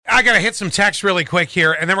I got to hit some text really quick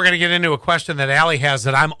here, and then we're going to get into a question that Allie has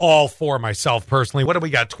that I'm all for myself personally. What do we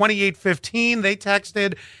got? 2815, they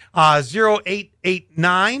texted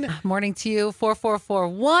 0889. Morning to you,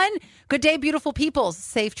 4441. Good day, beautiful people.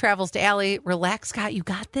 Safe travels to Allie. Relax, Scott. You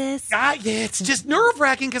got this. It's just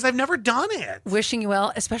nerve-wracking because I've never done it. Wishing you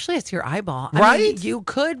well, especially it's your eyeball. Right? I mean, you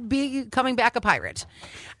could be coming back a pirate.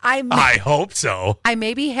 I hope so. I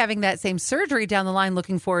may be having that same surgery down the line.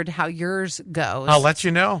 Looking forward to how yours goes. I'll let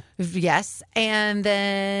you know. Yes. And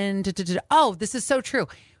then, this is so true.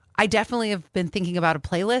 I definitely have been thinking about a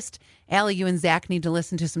playlist. Allie, you and Zach need to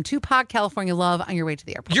listen to some Tupac, California Love on your way to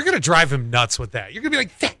the airport. You're going to drive him nuts with that. You're going to be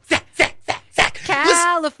like, Zach.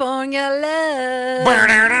 California Love.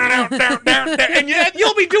 And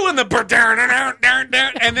you'll be doing the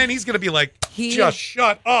and then he's going to be like, just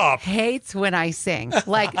shut up. Hates when I sing.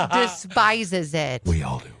 Like, despises it. We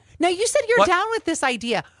all do. Now, you said you're down with this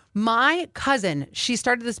idea. My cousin, she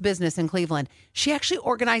started this business in Cleveland. She actually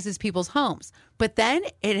organizes people's homes. But then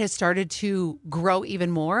it has started to grow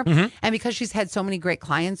even more. Mm-hmm. And because she's had so many great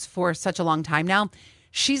clients for such a long time now,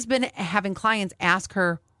 she's been having clients ask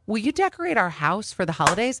her, will you decorate our house for the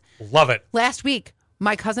holidays? Love it. Last week,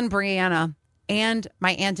 my cousin Brianna and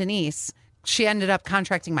my aunt Denise, she ended up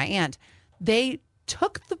contracting my aunt. They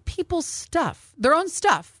took the people's stuff, their own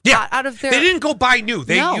stuff, out of their... They didn't go buy new.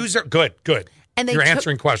 They use their... Good. And You're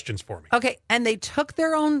answering questions for me. Okay, and they took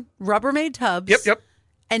their own Rubbermaid tubs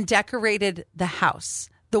and decorated the house.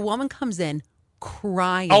 The woman comes in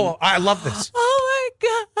crying. Oh, I love this. Oh, my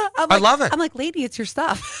God. I love it. I'm like, lady, it's your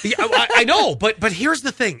stuff. Yeah, I know, but here's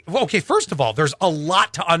the thing. Okay, first of all, there's a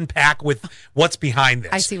lot to unpack with what's behind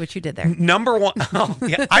this. I see what you did there. Number one,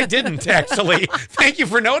 I didn't actually. Thank you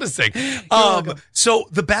for noticing. So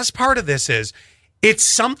the best part of this is it's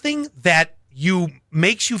something that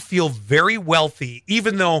makes you feel very wealthy,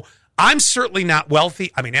 even though I'm certainly not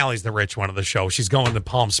wealthy. I mean, Allie's the rich one of the show. She's going to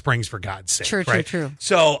Palm Springs, for God's sake. True.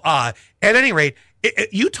 So at any rate,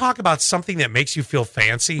 you talk about something that makes you feel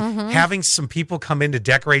fancy, having some people come in to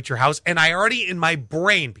decorate your house. And I already in my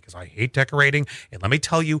brain, because I hate decorating, and let me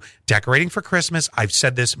tell you, decorating for Christmas, I've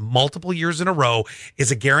said this multiple years in a row,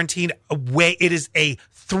 is a guaranteed way. It is a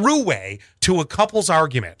throughway to a couple's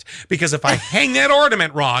argument. Because if I hang that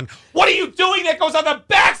ornament wrong, what are you doing that goes on the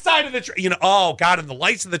backside of the tree? Oh, God, and the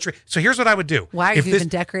lights of the tree. So here's what I would do. Why have you been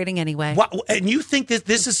decorating anyway? And you think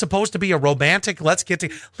this is supposed to be a romantic, let's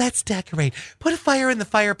decorate, put a fire in the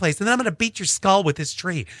fireplace, and then I'm going to beat your skull with this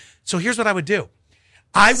tree. So here's what I would do.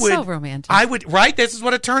 So romantic. Right? This is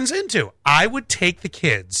what it turns into. I would take the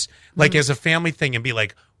kids, like as a family thing, and be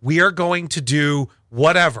like, we are going to do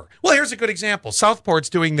whatever. Well, here's a good example. Southport's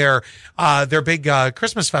doing their big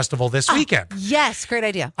Christmas festival this weekend. Yes, great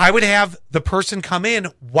idea. I would have the person come in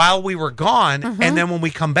while we were gone, and then when we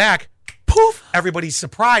come back, poof, everybody's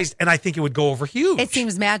surprised, and I think it would go over huge. It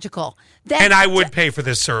seems magical. And I would pay for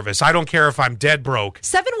this service. I don't care if I'm dead broke.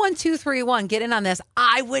 71231, get in on this.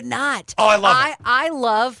 I would not. Oh, I love it. I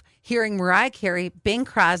love hearing Mariah Carey, Bing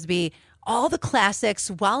Crosby, all the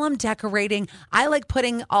classics while I'm decorating. I like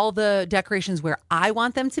putting all the decorations where I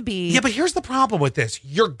want them to be. Yeah, but here's the problem with this.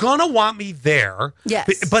 You're going to want me there.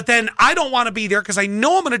 Yes. But then I don't want to be there because I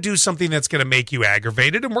know I'm going to do something that's going to make you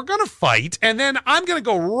aggravated, and we're going to fight, and then I'm going to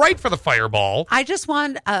go right for the fireball. I just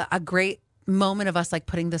want a great moment of us like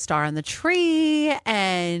putting the star on the tree,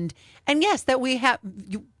 and yes, that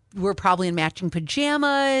we're probably in matching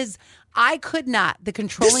pajamas. I could not. The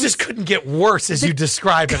controlling... This just couldn't get worse as you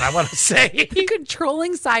describe it, I want to say. The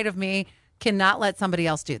controlling side of me cannot let somebody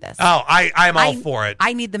else do this. Oh, I'm all for it.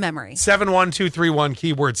 I need the memory. 71231,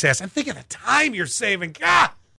 keyword sass. And think of the time you're saving. God.